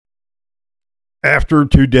After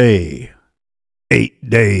today, 8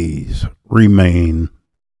 days remain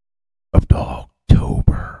of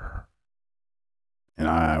Dogtober. And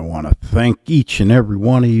I want to thank each and every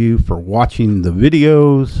one of you for watching the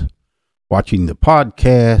videos, watching the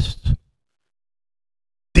podcast,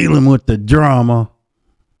 dealing with the drama,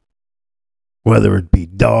 whether it be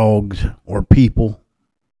dogs or people,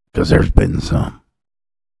 because there's been some.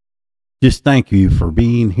 Just thank you for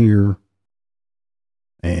being here.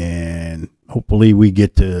 And hopefully we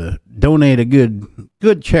get to donate a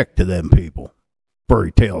good check to them people.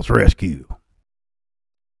 Furry Tails Rescue.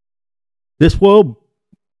 This will,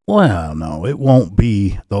 well, no, it won't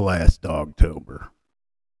be the last Dogtober.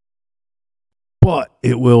 But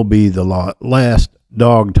it will be the last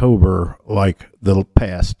Dogtober like the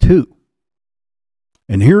past two.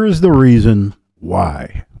 And here is the reason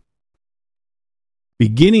why.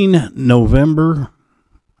 Beginning November,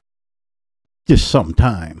 just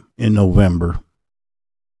sometime in November,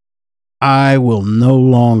 I will no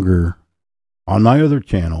longer, on my other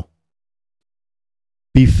channel,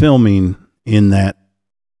 be filming in that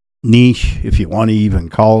niche, if you want to even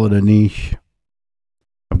call it a niche.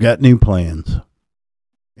 I've got new plans,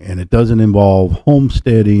 and it doesn't involve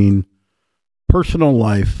homesteading, personal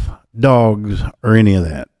life, dogs, or any of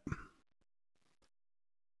that.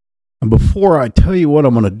 And before I tell you what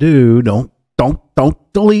I'm going to do, don't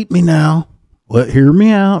delete me now. Hear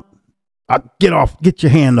me out. Get your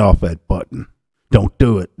hand off that button. Don't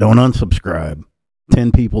do it. Don't unsubscribe.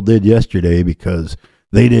 10 people did yesterday because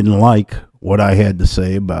they didn't like what I had to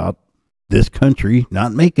say about this country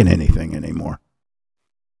not making anything anymore.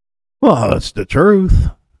 Well, that's the truth.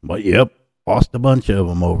 But yep, lost a bunch of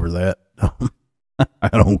them over that. I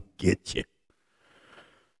don't get you.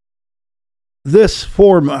 This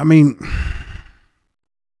form,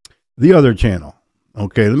 the other channel.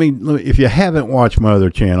 Okay, let me, if you haven't watched my other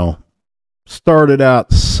channel, started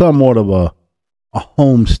out somewhat of a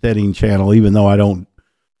homesteading channel, even though I don't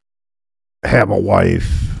have a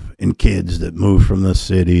wife and kids that move from the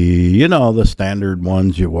city, you know, the standard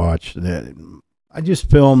ones you watch. I just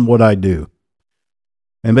film what I do.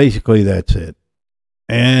 And basically that's it.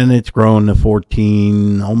 And it's grown to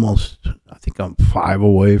 14, almost, I think I'm 5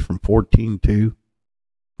 away from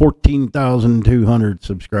 14,200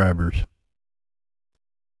 subscribers.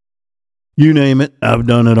 You name it, I've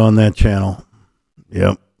done it on that channel.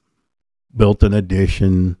 Yep. Built an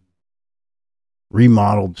addition,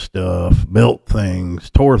 remodeled stuff, built things,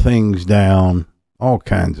 tore things down, all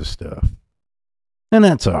kinds of stuff. And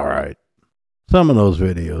that's all right. Some of those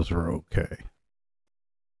videos are okay.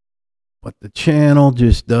 But the channel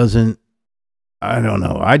just doesn't, I don't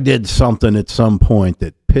know. I did something at some point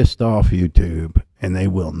that pissed off YouTube, and they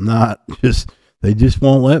will not they just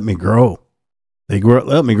won't let me grow.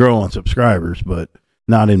 Let me grow on subscribers, but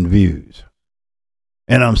not in views.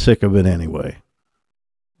 And I'm sick of it anyway.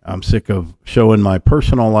 I'm sick of showing my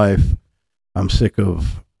personal life. I'm sick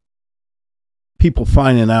of people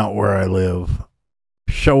finding out where I live,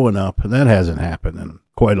 showing up. And that hasn't happened in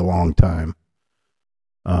quite a long time.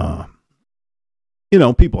 You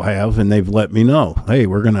know, people have, and they've let me know, hey,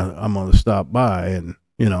 I'm going to stop by. And,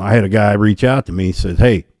 you know, I had a guy reach out to me, says,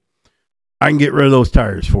 hey, I can get rid of those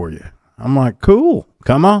tires for you. I'm like, cool,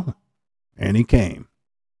 come on. And he came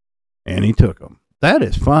and he took them. That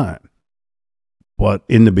is fine. But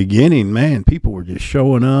in the beginning, man, people were just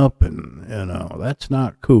showing up, and, you know, that's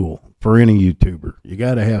not cool for any YouTuber. You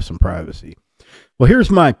got to have some privacy. Well,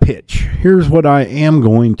 here's my pitch. Here's what I am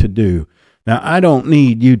going to do. Now, I don't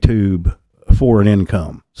need YouTube for an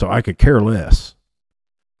income, so I could care less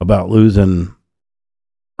about losing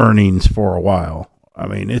earnings for a while. I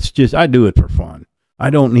mean, it's just, I do it for fun. I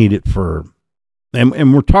don't need it for,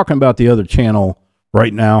 and we're talking about the other channel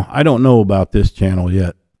right now. I don't know about this channel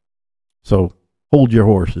yet. So hold your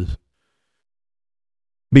horses.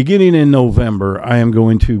 Beginning in November, I am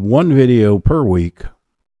going to one video per week.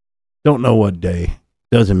 Don't know what day.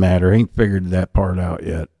 Doesn't matter. Ain't figured that part out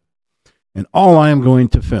yet. And all I am going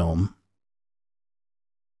to film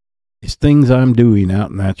is things I'm doing out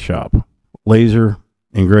in that shop. Laser,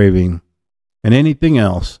 engraving, and anything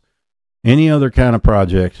else. Any other kind of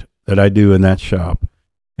project that I do in that shop.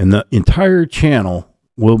 And the entire channel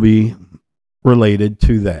will be related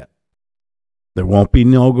to that. There won't be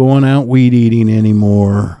no going out weed eating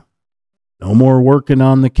anymore. No more working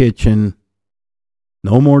on the kitchen.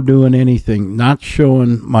 No more doing anything. Not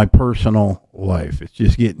showing my personal life. It's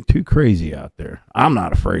just getting too crazy out there. I'm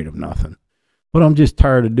not afraid of nothing. But I'm just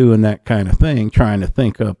tired of doing that kind of thing. Trying to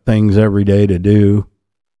think up things every day to do.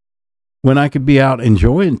 When I could be out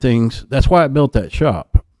enjoying things. That's why I built that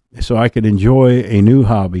shop. So I could enjoy a new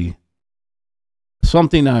hobby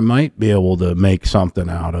something I might be able to make something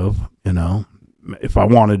out of, you know. If I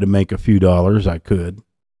wanted to make a few dollars, I could.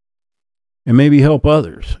 And maybe help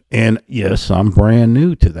others. And yes, I'm brand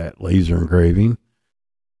new to that laser engraving,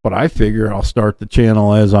 but I figure I'll start the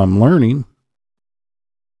channel as I'm learning.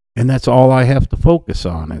 And that's all I have to focus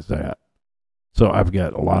on is that. So I've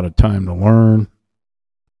got a lot of time to learn.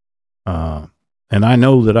 And I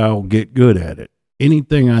know that I'll get good at it.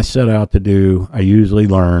 Anything I set out to do, I usually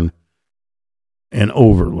learn and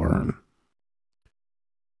overlearn.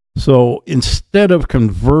 So instead of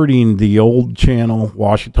converting the old channel,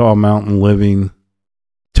 Ouachita Mountain Living,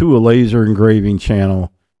 to a laser engraving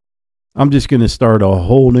channel, I'm just going to start a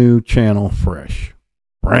whole new channel fresh,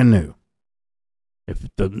 brand new.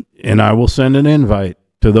 And I will send an invite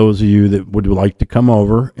to those of you that would like to come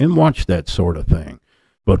over and watch that sort of thing.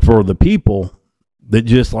 But for the people that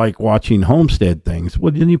just like watching homestead things,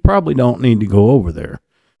 well, then you probably don't need to go over there,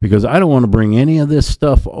 because I don't want to bring any of this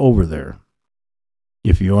stuff over there.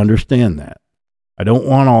 If you understand that, I don't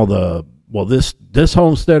want all the, well, this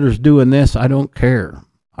homesteader's doing this. I don't care.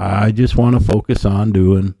 I just want to focus on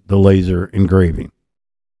doing the laser engraving.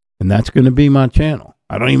 And that's going to be my channel.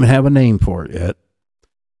 I don't even have a name for it yet.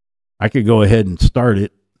 I could go ahead and start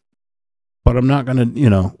it, but I'm not going to, you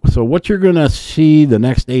know, so what you're going to see the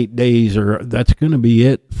next 8 days, or that's going to be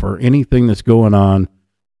it for anything that's going on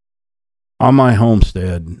my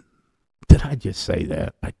homestead. Did I just say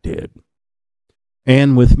that? I did.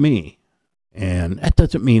 And with me. And that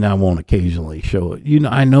doesn't mean I won't occasionally show it. You know,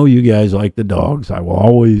 I know you guys like the dogs. I will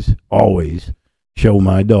always show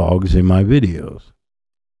my dogs in my videos.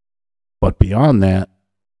 But beyond that,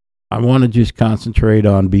 I want to just concentrate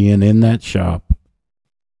on being in that shop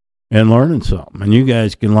and learning something. And you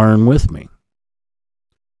guys can learn with me.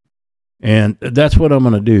 And that's what I'm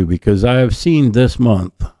going to do, because I have seen this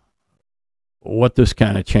month what this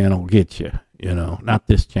kind of channel gets you. You know, not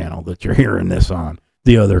this channel that you're hearing this on,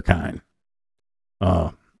 the other kind.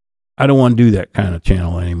 I don't want to do that kind of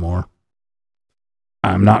channel anymore.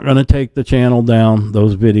 I'm not going to take the channel down.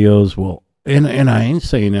 Those videos will, and I ain't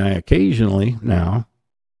saying I occasionally now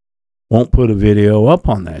won't put a video up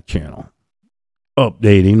on that channel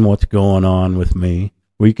updating what's going on with me.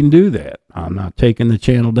 We can do that. I'm not taking the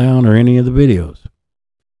channel down or any of the videos,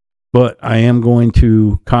 but I am going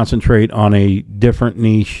to concentrate on a different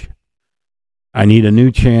niche. I need a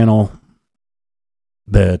new channel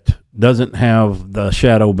that doesn't have the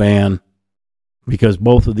shadow ban, because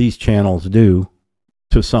both of these channels do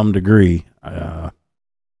to some degree.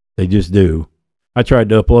 They just do. I tried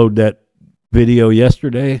to upload that video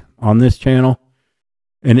yesterday on this channel,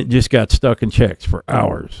 and it just got stuck in checks for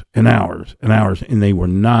hours and hours and hours, and they were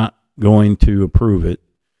not going to approve it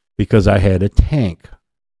because I had a tank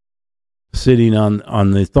sitting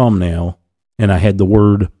on the thumbnail, and I had the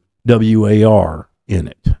word WAR in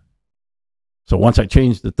it. So once I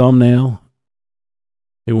changed the thumbnail,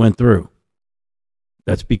 it went through.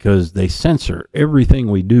 That's because they censor everything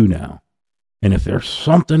we do now. And if there's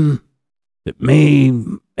something that may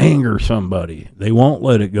anger somebody, they won't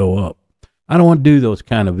let it go up. I don't want to do those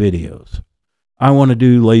kind of videos. I want to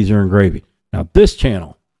do laser engraving. Now this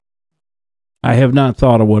channel, I have not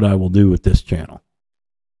thought of what I will do with this channel.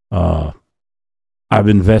 I've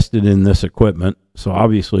invested in this equipment, so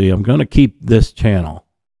obviously I'm going to keep this channel.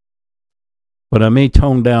 But I may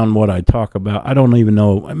tone down what I talk about. I don't even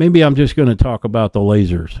know. Maybe I'm just going to talk about the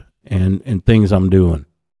lasers and things I'm doing.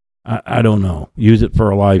 I don't know. Use it for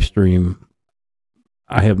a live stream.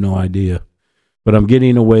 I have no idea. But I'm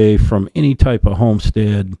getting away from any type of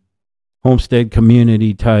homestead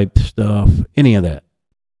community type stuff, any of that.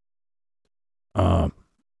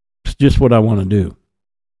 It's just what I want to do.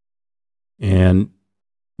 And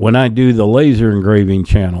when I do the laser engraving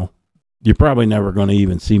channel, you're probably never going to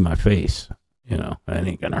even see my face. You know, that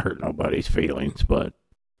ain't going to hurt nobody's feelings, but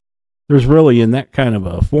there's really, in that kind of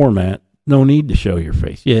a format, no need to show your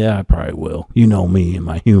face. Yeah, I probably will. You know me and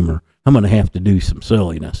my humor. I'm going to have to do some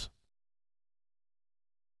silliness.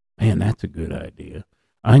 Man, that's a good idea.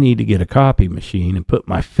 I need to get a copy machine and put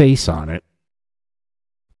my face on it,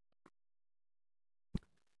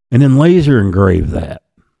 and then laser engrave that.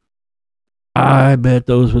 I bet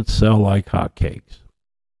those would sell like hotcakes.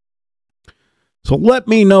 So let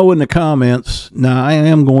me know in the comments. Now, I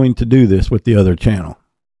am going to do this with the other channel.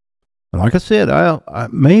 And like I said,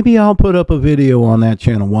 maybe I'll put up a video on that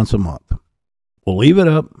channel once a month. We'll leave it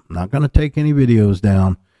up. I'm not going to take any videos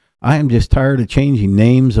down. I am just tired of changing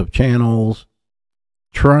names of channels,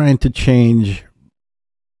 trying to change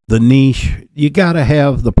the niche. You got to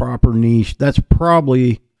have the proper niche. That's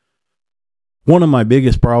probably one of my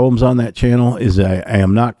biggest problems on that channel, is I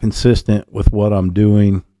am not consistent with what I'm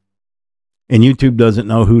doing. And YouTube doesn't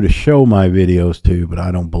know who to show my videos to, but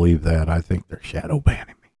I don't believe that. I think they're shadow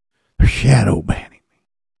banning me. They're shadow banning me.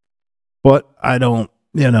 But I don't,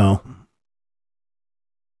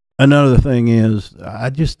 Another thing is, I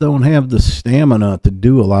just don't have the stamina to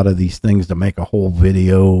do a lot of these things, to make a whole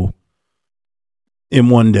video in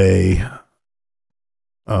one day.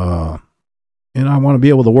 And I want to be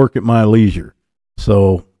able to work at my leisure.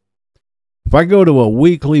 So if I go to a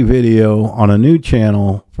weekly video on a new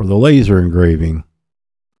channel for the laser engraving,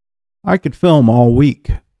 I could film all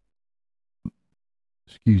week.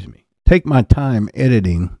 Excuse me. Take my time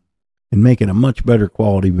editing and make it a much better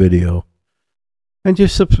quality video. And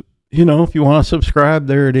just, if you want to subscribe,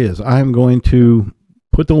 there it is. I'm going to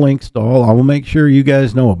put the links to all. I will make sure you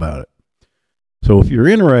guys know about it. So if you're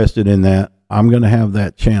interested in that, I'm going to have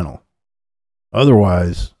that channel.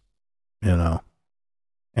 Otherwise,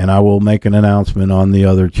 and I will make an announcement on the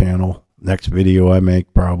other channel. Next video I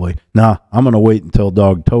make, probably. Nah, I'm going to wait until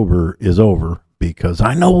Dogtober is over, because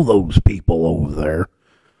I know those people over there.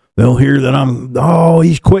 They'll hear that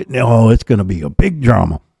he's quitting. Oh, it's going to be a big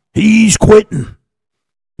drama. He's quitting.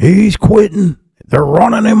 He's quitting. They're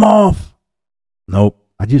running him off. Nope.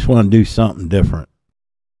 I just want to do something different.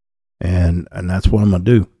 And that's what I'm going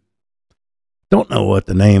to do. Don't know what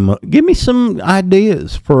the name. Give me some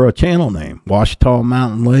ideas for a channel name. Washita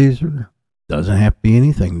Mountain Laser. Doesn't have to be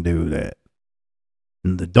anything to do with that.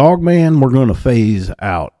 And the Dog Man, we're going to phase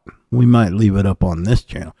out. We might leave it up on this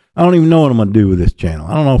channel. I don't even know what I'm going to do with this channel.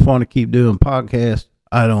 I don't know if I want to keep doing podcasts.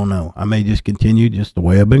 I don't know. I may just continue just the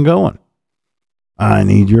way I've been going. I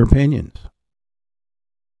need your opinions.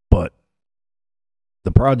 But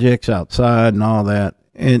the projects outside and all that,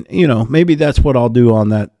 and maybe that's what I'll do on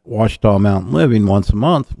that Washita Mountain Living once a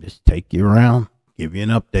month. Just take you around, give you an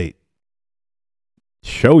update,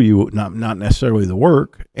 show you not necessarily the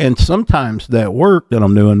work, and sometimes that work that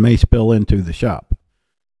I'm doing may spill into the shop.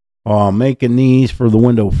 Making these for the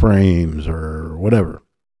window frames or whatever.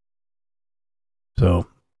 So,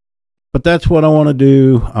 but that's what I want to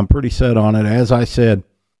do. I'm pretty set on it. As I said,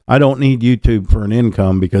 I don't need YouTube for an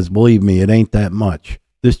income, because believe me, it ain't that much.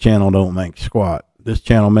 This channel don't make squat. This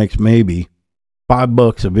channel makes maybe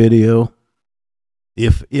 $5 a video,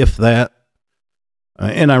 if that.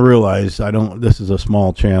 And I realize this is a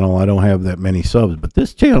small channel. I don't have that many subs, but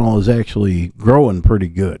this channel is actually growing pretty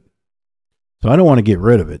good. So I don't want to get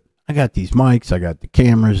rid of it. I got these mics. I got the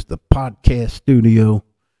cameras, the podcast studio.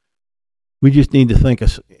 We just need to think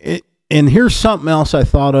of it. And here's something else I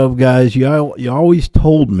thought of, guys. You always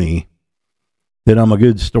told me that I'm a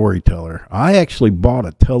good storyteller. I actually bought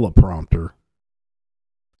a teleprompter.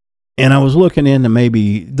 And I was looking into,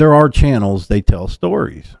 maybe there are channels, they tell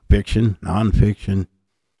stories, fiction, nonfiction.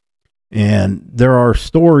 And there are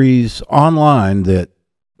stories online that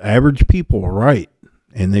average people write,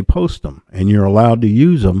 and they post them, and you're allowed to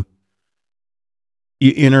use them.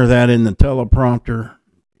 You enter that in the teleprompter,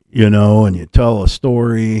 and you tell a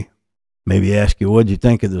story, maybe ask you, what'd you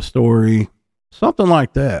think of the story? Something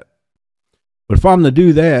like that. But if I'm to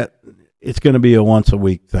do that, it's going to be a once a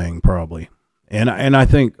week thing, probably. And I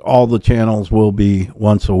think all the channels will be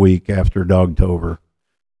once a week after Dogtober.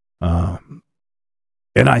 And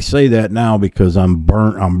I say that now because I'm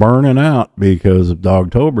burning out, because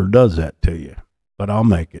Dogtober does that to you. But I'll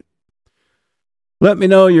make it. Let me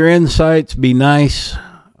know your insights. Be nice.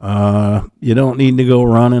 You don't need to go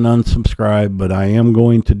run and unsubscribe, but I am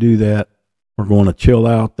going to do that. We're going to chill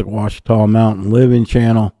out the Washita Mountain Living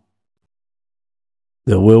channel.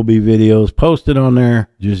 There will be videos posted on there,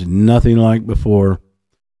 just nothing like before.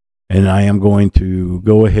 And I am going to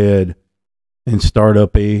go ahead and start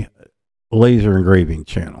up a laser engraving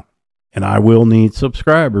channel. And I will need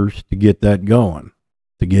subscribers to get that going,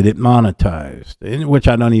 to get it monetized, which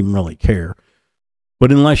I don't even really care.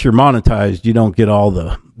 But unless you're monetized, you don't get all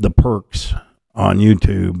the perks on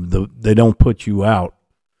YouTube. They don't put you out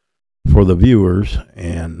for the viewers.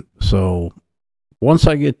 And so once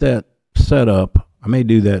I get that set up, I may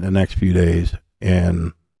do that in the next few days,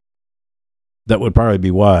 and that would probably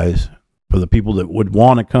be wise for the people that would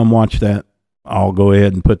want to come watch that. I'll go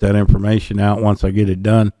ahead and put that information out once I get it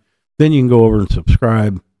done. Then you can go over and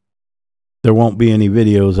subscribe. There won't be any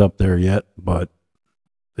videos up there yet, but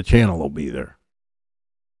the channel will be there.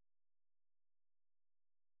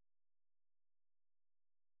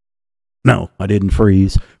 No, I didn't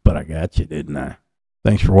freeze, but I got you, didn't I?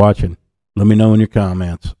 Thanks for watching. Let me know in your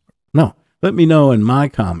comments. No. Let me know in my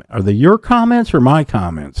comment. Are they your comments or my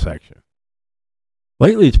comments section?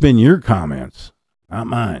 Lately, it's been your comments, not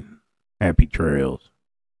mine. Happy trails.